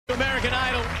American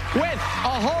Idol with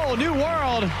A Whole New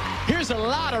World. Here's a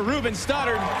lot of Ruben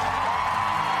Studdard.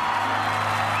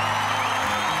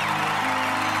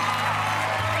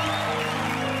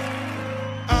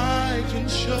 I can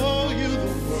show you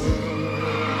the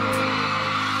world,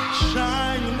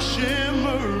 shining,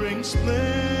 shimmering,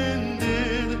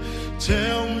 splendid.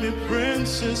 Tell me,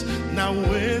 princess, now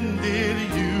when did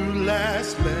you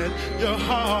last let your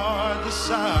heart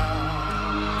decide?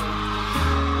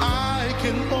 I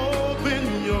can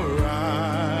open your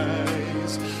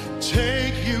eyes,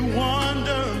 take you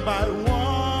wonder by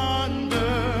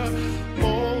wonder,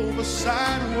 over,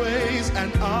 sideways,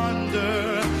 and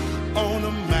under, on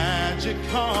a magic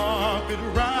carpet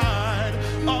ride.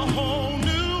 A whole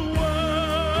new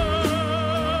world,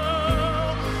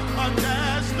 a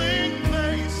dazzling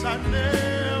place I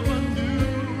never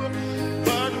knew.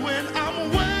 But when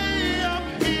I'm way up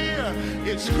here,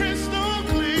 it's crystal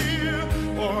clear.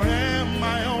 Or am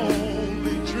I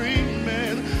only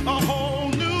dreaming? A whole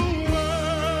new world,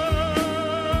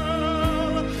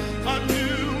 a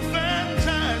new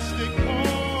fantastic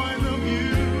point of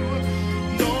view.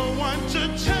 No one to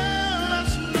tell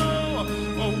us no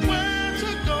or where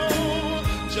to go.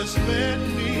 Just let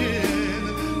me in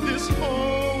this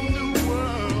whole new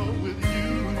world with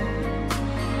you.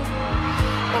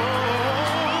 Oh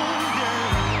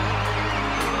yeah,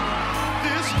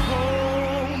 this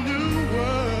whole new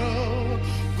world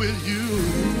with you.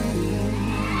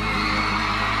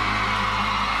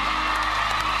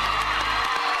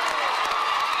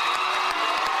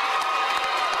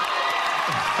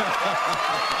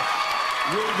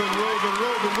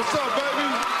 Ruben, what's up, baby?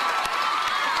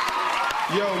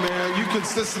 Yo, man, you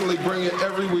consistently bring it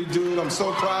every week, dude. I'm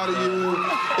so proud of you.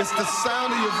 It's the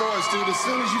sound of your voice, dude. As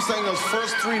soon as you sang those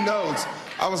first 3 notes,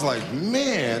 I was like,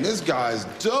 man, this guy's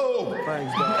dope.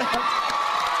 Thanks, dog.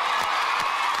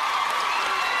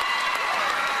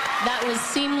 That was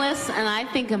seamless, and I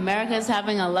think America's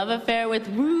having a love affair with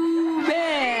Ruben.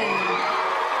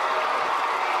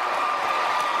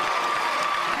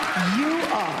 You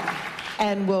are,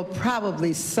 and will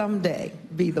probably someday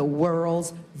be the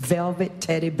world's velvet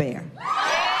teddy bear.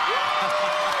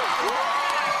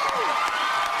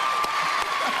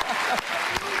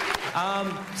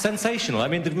 Sensational. I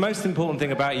mean, the most important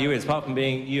thing about you is, apart from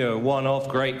being, a one-off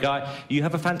great guy, you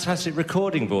have a fantastic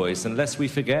recording voice. And lest we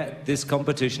forget, this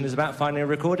competition is about finding a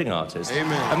recording artist.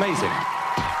 Amen. Amazing.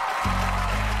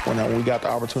 When we got the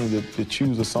opportunity to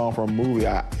choose a song from a movie,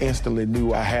 I instantly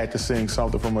knew I had to sing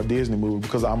something from a Disney movie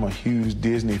because I'm a huge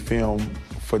Disney film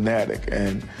fanatic.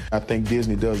 And I think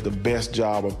Disney does the best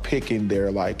job of picking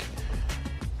their,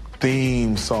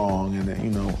 theme song. And,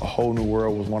 A Whole New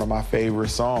World was one of my favorite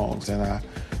songs. And I,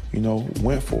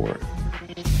 went for it.